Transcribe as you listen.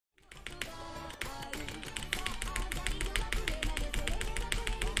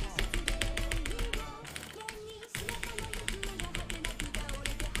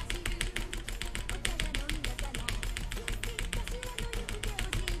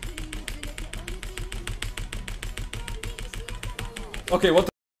Okay, what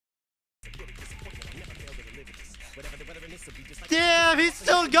the? Damn, he's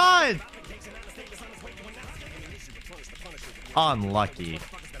still gone! Unlucky.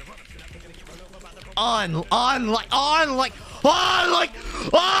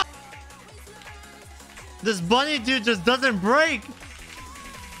 This bunny dude just doesn't break.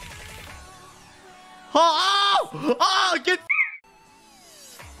 Oh, get.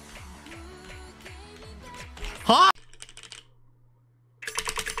 Huh?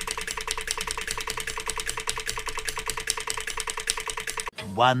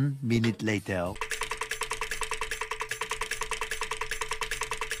 One minute later.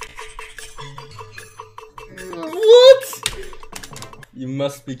 What? You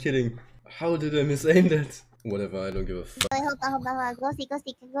must be kidding. How did I misaim that? Whatever, I don't give a fuck. Hold on. Go see.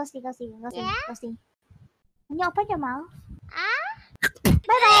 Yeah? Go see. Can you open your mouth?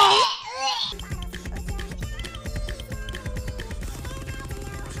 Bye-bye.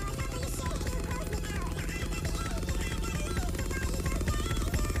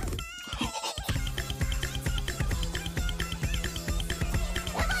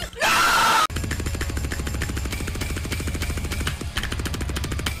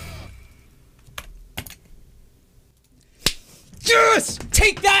 Yes!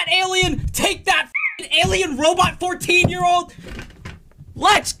 Take that, alien! Take that alien robot 14-year-old!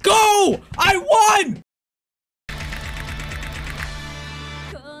 Let's go! I won!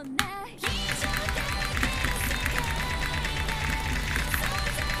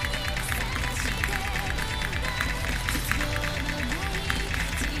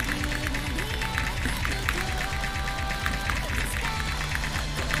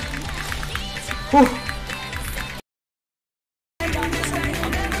 Whew.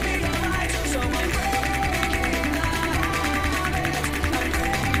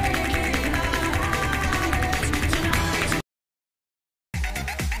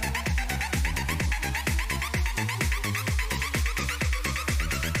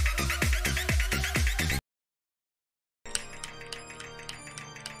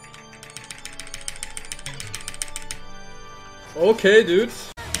 Okay, dude.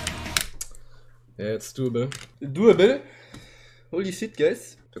 Yeah, it's doable. Doable? Holy shit,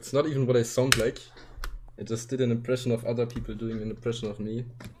 guys. That's not even what I sound like. I just did an impression of other people doing an impression of me.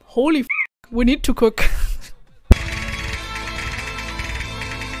 Holy f, we need to cook.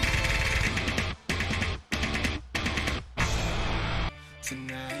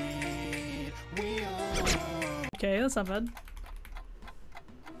 Okay, that's not bad.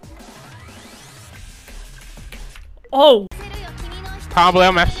 Oh!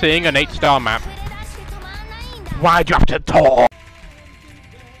 Problem of seeing an 8-star map. Why'd you have to talk?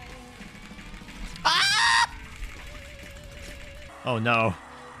 Ah! Oh no.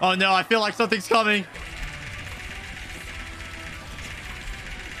 Oh no, I feel like something's coming.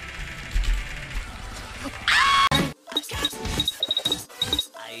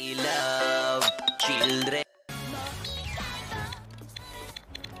 I love children.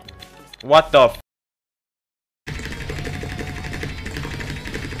 What the f?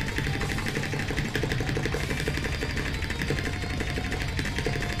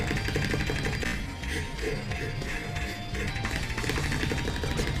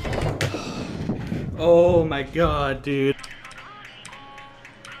 Oh my god, dude.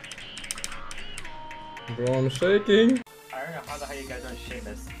 Bro, I'm shaking. I don't know how the hell you guys don't shame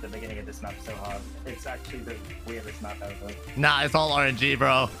this the beginning of this map so hard. It's actually the weirdest map ever. Nah, it's all RNG,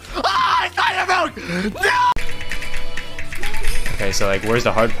 bro. Ah, it's not your move! No! Okay, so like, where's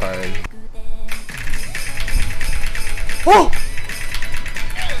the hard part? Oh!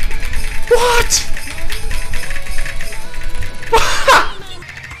 What?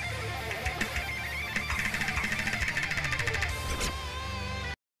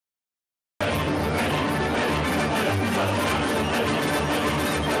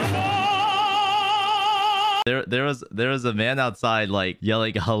 There was a man outside like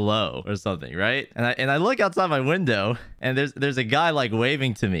yelling hello or something, right? And I look outside my window and there's a guy like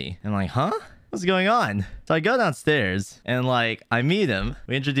waving to me and I'm like, huh? What's going on? So I go downstairs and like I meet him.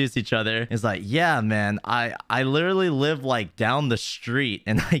 We introduce each other. He's like, yeah, man, I literally live like down the street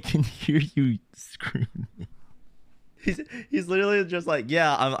and I can hear you screaming. He's literally just like,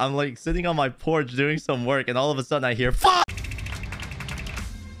 yeah, I'm like sitting on my porch doing some work and all of a sudden I hear fuck.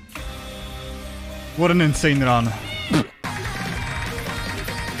 What an insane run.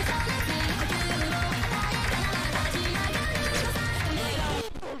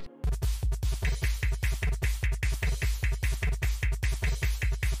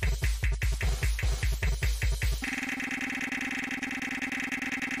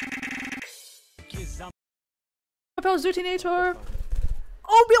 Pause detonator.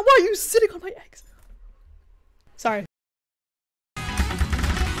 Oh, why are you sitting on my eggs? Sorry.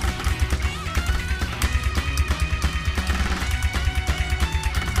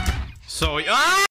 So,